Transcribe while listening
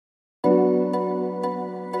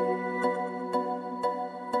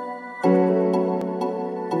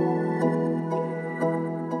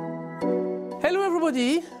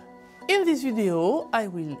this video, I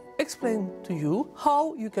will explain to you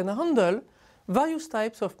how you can handle various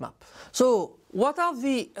types of maps. So, what are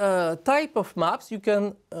the type of maps you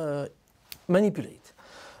can manipulate?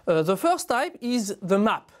 The first type is the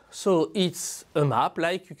map. So, it's a map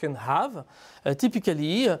like you can have.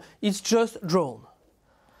 Typically, it's just drawn.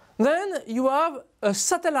 Then you have a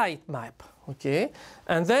satellite map. Okay,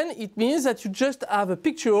 and then it means that you just have a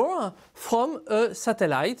picture from a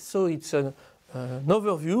satellite, so it's an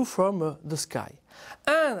overview from the sky.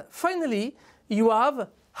 And finally, you have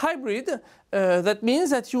hybrid. That means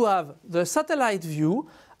that you have the satellite view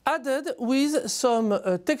added with some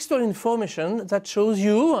textual information that shows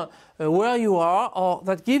you where you are, or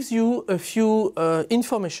that gives you a few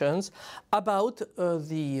informations about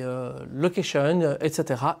the location,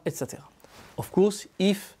 etc., etc. Of course,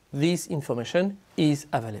 if this information is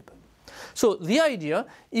available. So the idea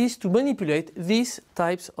is to manipulate these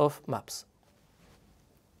types of maps.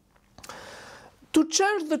 To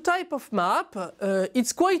change the type of map,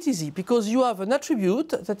 it's quite easy because you have an attribute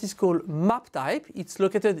that is called map type. It's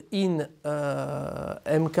located in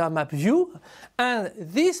MK map view, and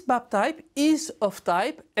this map type is of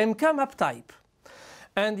type MK map type.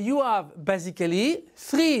 And you have basically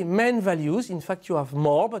three main values. In fact, you have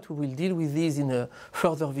more, but we will deal with these in a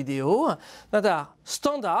further video, that are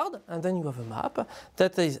standard, and then you have a map,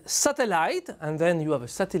 that is satellite, and then you have a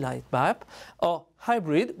satellite map, or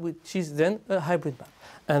hybrid, which is then a hybrid map.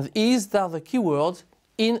 And these are the keywords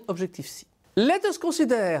in Objective-C. Let us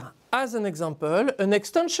consider as an example an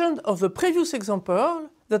extension of the previous example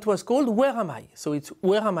that was called Where Am I? So it's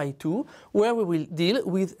Where Am I 2, where we will deal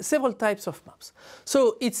with several types of maps.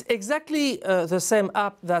 So it's exactly the same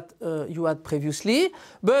app that you had previously,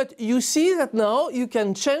 but you see that now you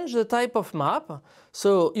can change the type of map.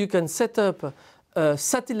 So you can set up a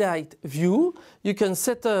satellite view, you can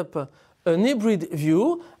set up an hybrid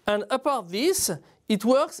view, and apart this, it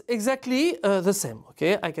works exactly the same.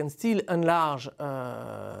 Okay, I can still enlarge,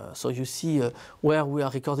 so you see where we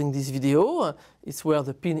are recording this video. It's where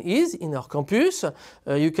the pin is in our campus.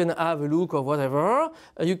 You can have a look or whatever.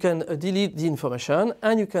 You can delete the information,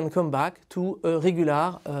 and you can come back to a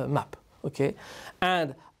regular map. Okay,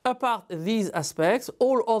 and apart these aspects,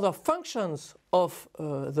 all other functions of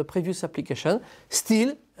the previous application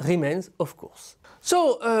still remains, of course.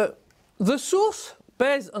 So the source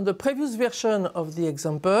based on the previous version of the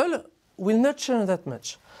example will not change that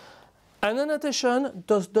much. An annotation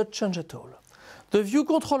does not change at all. The view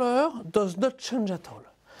controller does not change at all.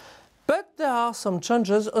 But there are some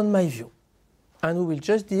changes on my view. And we will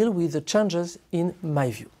just deal with the changes in my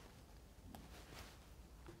view.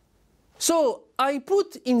 So I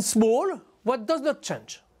put in small what does not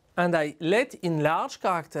change. And I let in large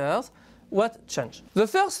characters what change. The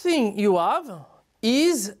first thing you have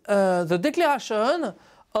is the declaration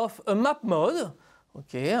of a map mode,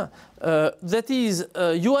 okay, that is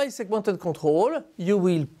UI segmented control you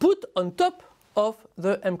will put on top of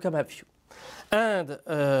the MK map view. And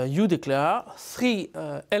you declare three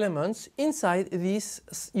elements inside this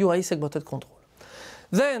UI segmented control.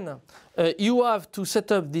 Then you have to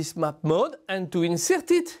set up this map mode and to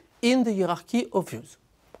insert it in the hierarchy of views.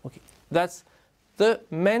 Okay, that's the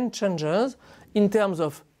main changes in terms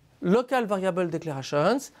of local variable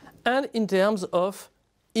declarations and in terms of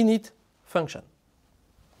init function.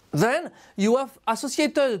 Then you have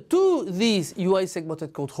associated to this UI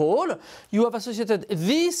segmented control, you have associated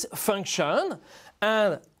this function,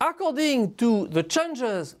 and according to the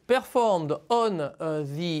changes performed on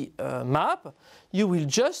the map, you will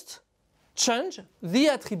just change the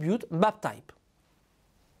attribute map type.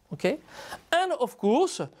 Okay? And of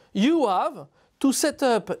course, you have to set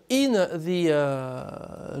up in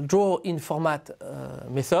the draw in format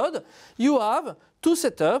method, you have to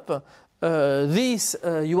set up this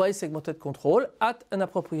UI segmented control at an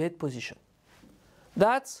appropriate position.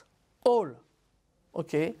 That's all.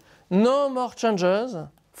 Okay? No more changes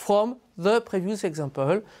from the previous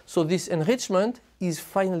example. So this enrichment is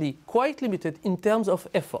finally quite limited in terms of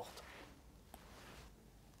effort.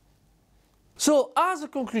 So as a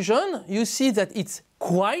conclusion, you see that it's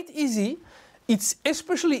quite easy. It's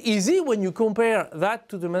especially easy when you compare that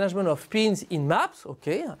to the management of pins in maps,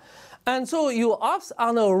 okay? And so your apps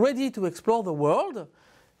are now ready to explore the world,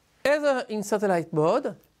 either in satellite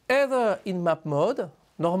mode, either in map mode,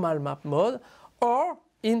 normal map mode, or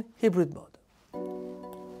in hybrid mode.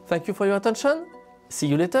 Thank you for your attention. See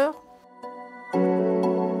you later.